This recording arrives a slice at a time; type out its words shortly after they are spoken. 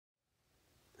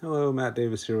Hello, Matt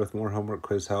Davis here with more homework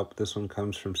quiz help. This one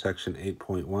comes from section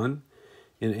 8.1.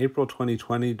 In April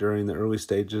 2020, during the early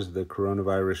stages of the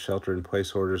coronavirus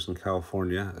shelter-in-place orders in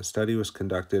California, a study was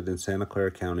conducted in Santa Clara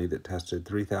County that tested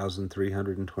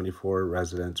 3,324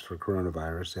 residents for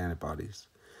coronavirus antibodies.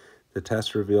 The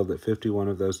test revealed that 51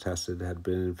 of those tested had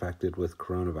been infected with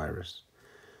coronavirus.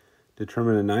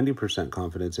 Determine a 90%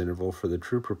 confidence interval for the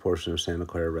true proportion of Santa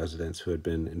Clara residents who had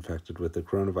been infected with the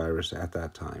coronavirus at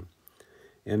that time.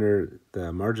 Enter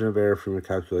the margin of error from your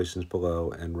calculations below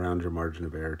and round your margin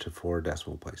of error to 4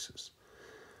 decimal places.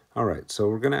 All right, so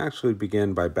we're going to actually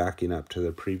begin by backing up to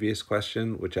the previous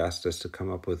question, which asked us to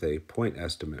come up with a point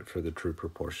estimate for the true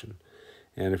proportion.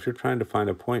 And if you're trying to find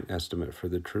a point estimate for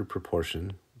the true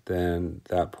proportion, then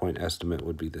that point estimate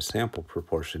would be the sample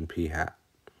proportion p hat.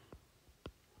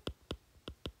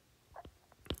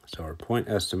 So our point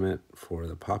estimate for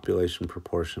the population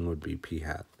proportion would be p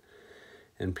hat.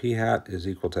 And p hat is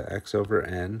equal to x over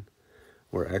n,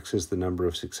 where x is the number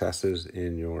of successes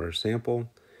in your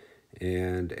sample,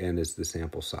 and n is the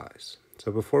sample size.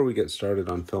 So before we get started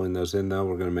on filling those in, though,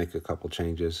 we're going to make a couple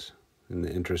changes in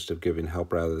the interest of giving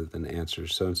help rather than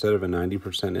answers. So instead of a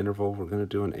 90% interval, we're going to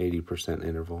do an 80%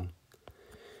 interval.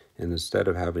 And instead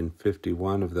of having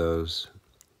 51 of those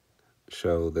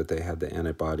show that they had the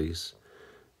antibodies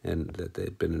and that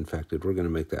they'd been infected, we're going to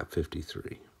make that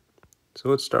 53. So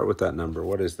let's start with that number.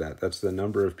 What is that? That's the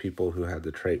number of people who had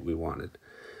the trait we wanted.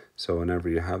 So whenever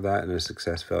you have that in a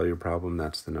success-failure problem,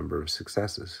 that's the number of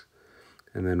successes.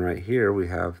 And then right here, we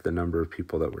have the number of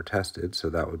people that were tested, so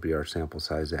that would be our sample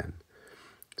size n.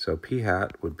 So p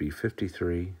hat would be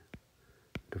 53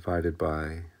 divided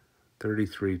by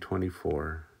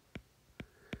 3324.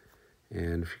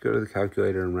 And if you go to the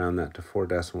calculator and round that to 4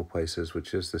 decimal places,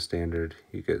 which is the standard,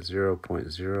 you get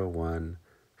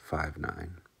 0.0159.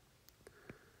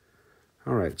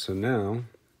 All right, so now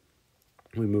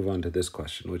we move on to this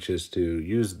question, which is to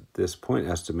use this point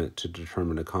estimate to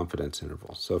determine a confidence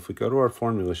interval. So if we go to our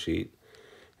formula sheet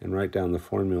and write down the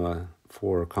formula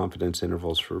for confidence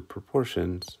intervals for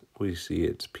proportions, we see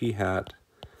it's p hat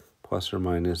plus or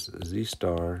minus z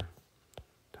star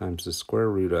times the square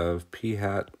root of p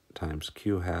hat times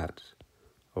q hat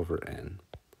over n.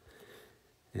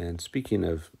 And speaking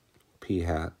of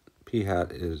speaking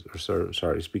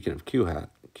of q hat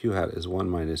is 1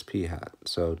 minus p hat.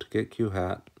 So to get q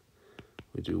hat,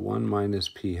 we do 1 minus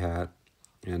p hat,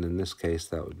 and in this case,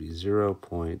 that would be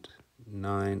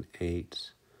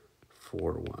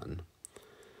 0.9841.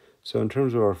 So in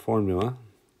terms of our formula,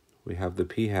 we have the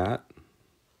p hat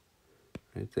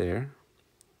right there.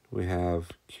 We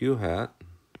have q hat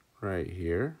right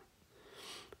here.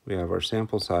 We have our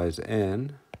sample size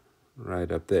n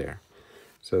right up there.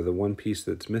 So the one piece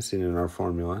that's missing in our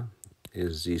formula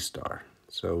is z star.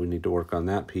 So we need to work on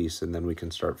that piece, and then we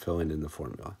can start filling in the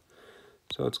formula.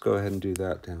 So let's go ahead and do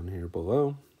that down here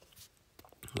below.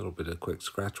 A little bit of quick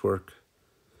scratch work.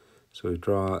 So we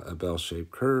draw a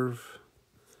bell-shaped curve.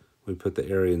 We put the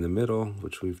area in the middle,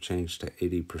 which we've changed to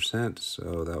 80%,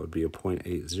 so that would be a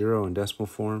 0.80 in decimal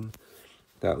form.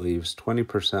 That leaves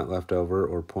 20% left over,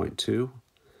 or 0.2,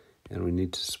 and we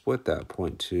need to split that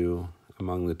 0.2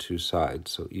 among the two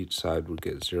sides, so each side would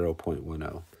get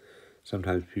 0.10.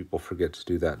 Sometimes people forget to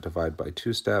do that divide by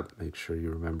 2 step. Make sure you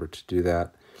remember to do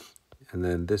that. And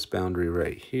then this boundary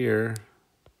right here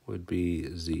would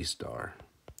be z star.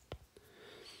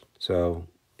 So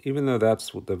even though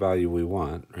that's the value we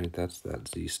want, right, that's that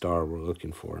z star we're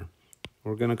looking for,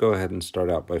 we're going to go ahead and start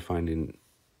out by finding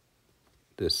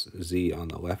this z on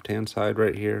the left-hand side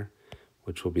right here,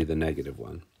 which will be the negative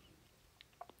one.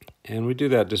 And we do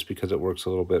that just because it works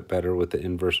a little bit better with the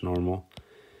inverse normal.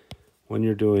 When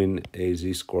you're doing a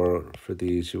z-score for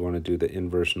these, you want to do the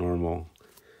inverse normal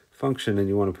function, and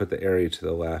you want to put the area to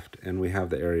the left, and we have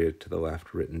the area to the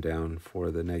left written down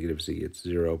for the negative z. It's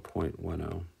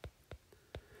 0.10.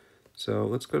 So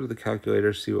let's go to the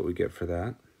calculator, see what we get for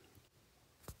that.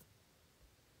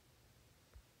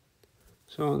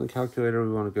 So on the calculator,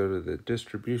 we want to go to the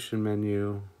distribution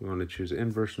menu. We want to choose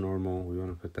inverse normal. We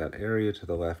want to put that area to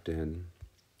the left in,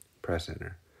 press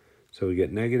enter. So we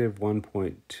get negative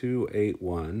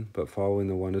 1.281, but following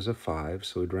the 1 is a 5,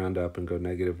 so we'd round up and go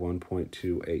negative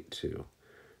 1.282,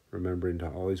 remembering to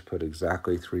always put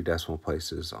exactly 3 decimal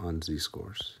places on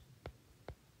z-scores.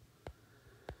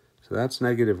 So that's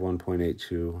negative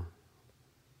 1.82,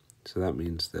 so that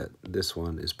means that this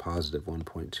one is positive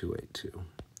 1.282.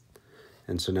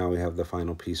 And so now we have the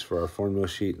final piece for our formula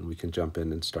sheet, and we can jump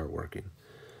in and start working.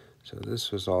 So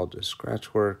this was all just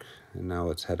scratch work, and now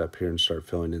let's head up here and start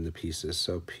filling in the pieces.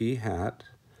 So p hat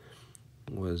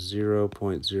was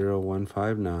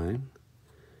 0.0159,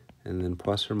 and then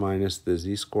plus or minus the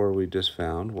z-score we just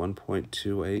found,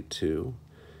 1.282,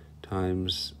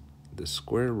 times the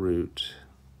square root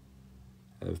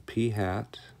of p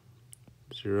hat,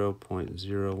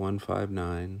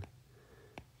 0.0159,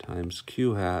 times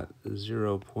q hat,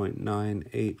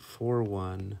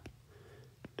 0.9841,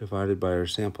 divided by our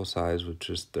sample size, which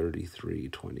is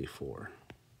 3324.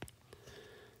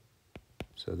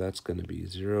 So that's going to be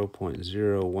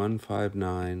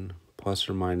 0.0159 plus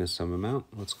or minus some amount.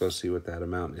 Let's go see what that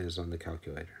amount is on the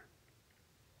calculator.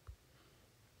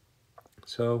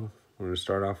 So we're going to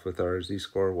start off with our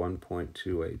z-score,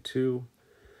 1.282,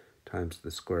 times the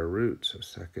square root, so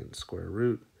second square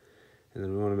root. And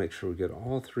then we want to make sure we get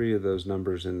all three of those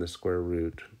numbers in the square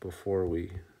root before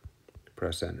we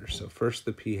press enter. So first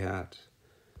the p hat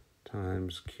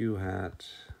times q hat,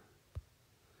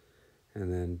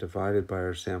 and then divided by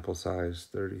our sample size,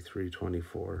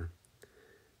 3324,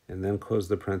 and then close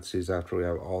the parentheses after we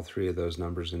have all three of those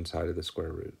numbers inside of the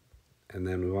square root. And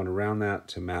then we want to round that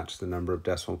to match the number of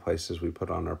decimal places we put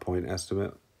on our point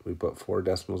estimate. We put 4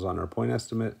 decimals on our point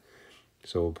estimate,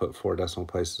 so we'll put 4 decimal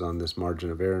places on this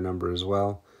margin of error number as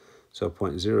well. So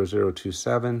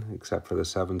 0.0027, except for the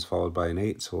 7's followed by an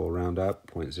 8, so we'll round up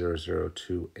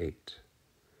 0.0028.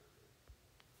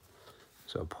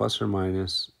 So plus or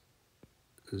minus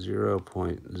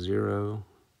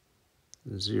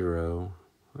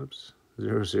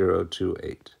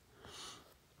 0.0028.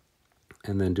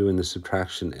 And then doing the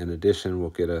subtraction and addition will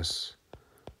get us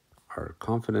our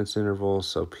confidence interval.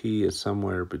 So P is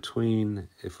somewhere between.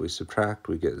 If we subtract,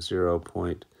 we get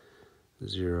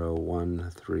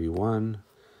 0.0131.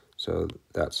 So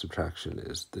that subtraction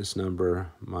is this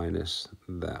number minus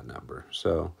that number.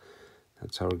 So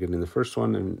that's how we're getting the first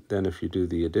one. And then if you do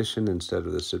the addition instead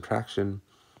of the subtraction,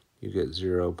 you get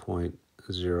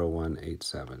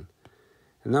 0.0187.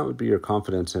 And that would be your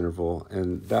confidence interval.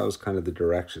 And that was kind of the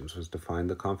directions, was to find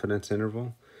the confidence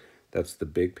interval. That's the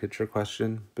big picture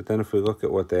question. But then if we look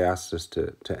at what they asked us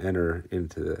to enter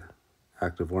into the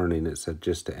active learning, it said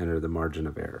just to enter the margin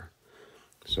of error.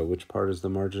 So which part is the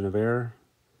margin of error?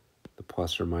 The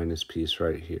plus or minus piece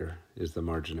right here is the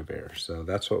margin of error. So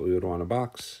that's what we would want to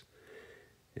box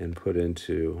and put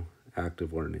into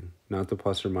active learning. Not the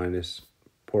plus or minus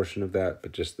portion of that,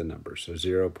 but just the number. So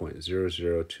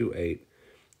 0.0028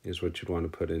 is what you'd want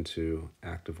to put into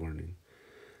active learning.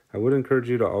 I would encourage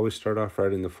you to always start off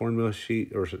writing the formula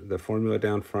sheet or the formula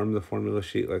down from the formula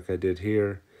sheet like I did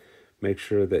here. Make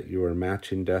sure that you are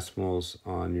matching decimals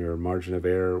on your margin of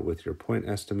error with your point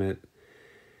estimate.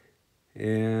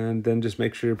 And then just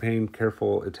make sure you're paying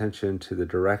careful attention to the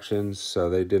directions. So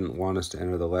they didn't want us to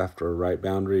enter the left or right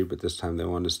boundary, but this time they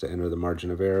want us to enter the margin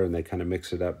of error, and they kind of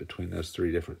mix it up between those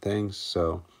 3 different things.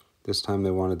 So this time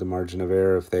they wanted the margin of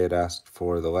error. If they had asked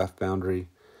for the left boundary,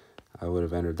 I would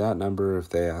have entered that number. If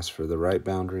they asked for the right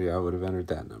boundary, I would have entered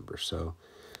that number. So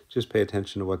just pay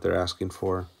attention to what they're asking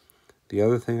for. The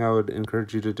other thing I would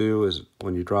encourage you to do is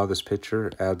when you draw this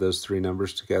picture, add those 3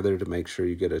 numbers together to make sure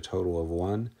you get a total of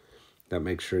 1. That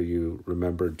makes sure you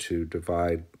remember to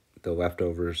divide the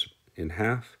leftovers in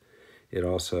half. It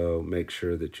also makes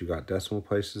sure that you got decimal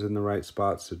places in the right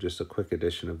spot. So just a quick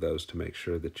addition of those to make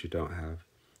sure that you don't have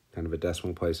kind of a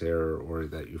decimal place error or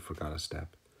that you forgot a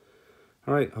step.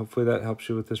 All right, hopefully that helps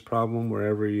you with this problem.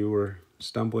 Wherever you were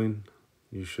stumbling,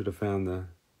 you should have found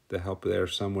the help there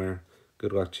somewhere.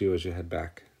 Good luck to you as you head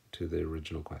back to the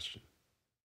original question.